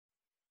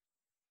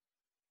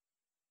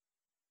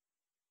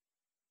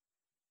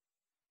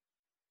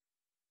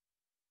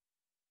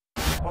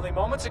Only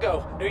moments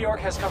ago, New York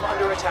has come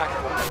under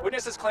attack.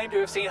 Witnesses claim to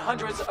have seen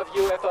hundreds of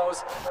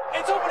UFOs.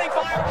 It's opening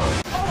fire!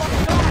 Oh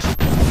my gosh!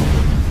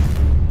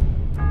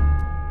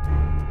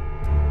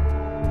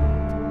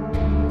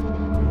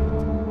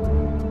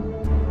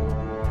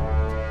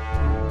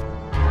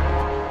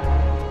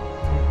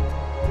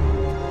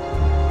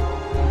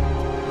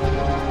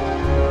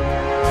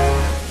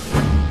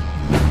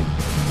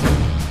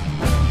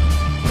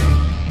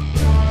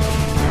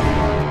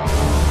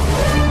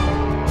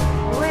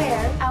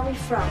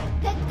 From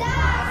the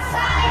dark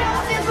side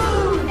of the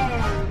moon,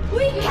 and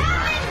we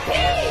come in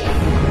peace!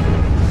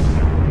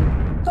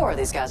 Who are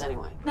these guys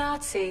anyway?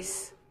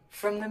 Nazis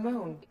from the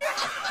moon.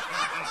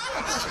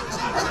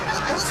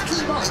 That's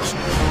too much.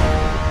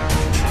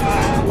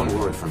 One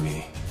word from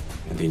me,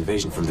 and the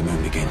invasion from the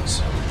moon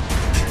begins.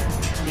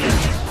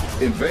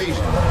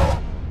 Invasion?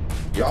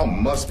 Y'all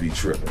must be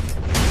tripping.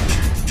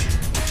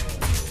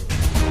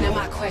 Now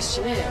my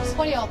question is,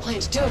 what do y'all plan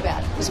to do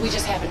about it? Because we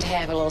just happen to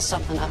have a little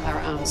something up our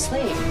own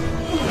sleeve.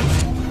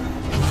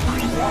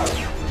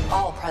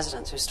 All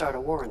presidents who start a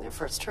war in their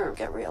first term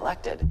get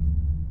reelected.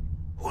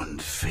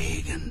 Und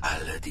fegen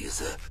alle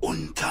diese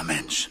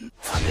Untermenschen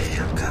von der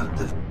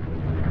Erdkarte.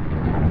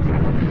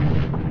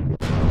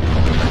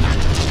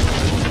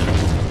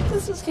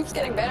 This just keeps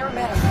getting better and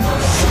better.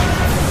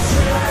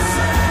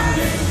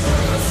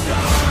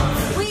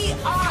 We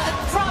are a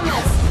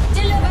promise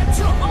delivered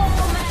to all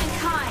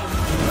mankind.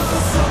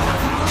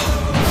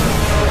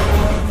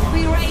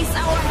 We raise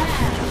our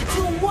hand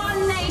to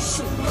one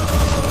nation.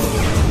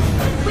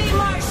 We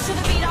march to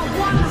the beat of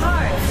one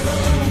heart.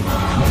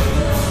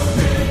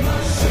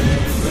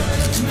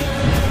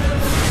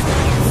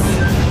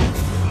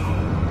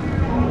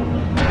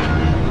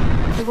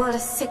 The world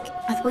is sick,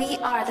 but we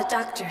are the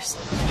doctors.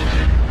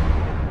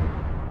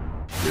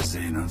 Wir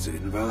sehen uns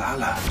in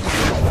Valhalla.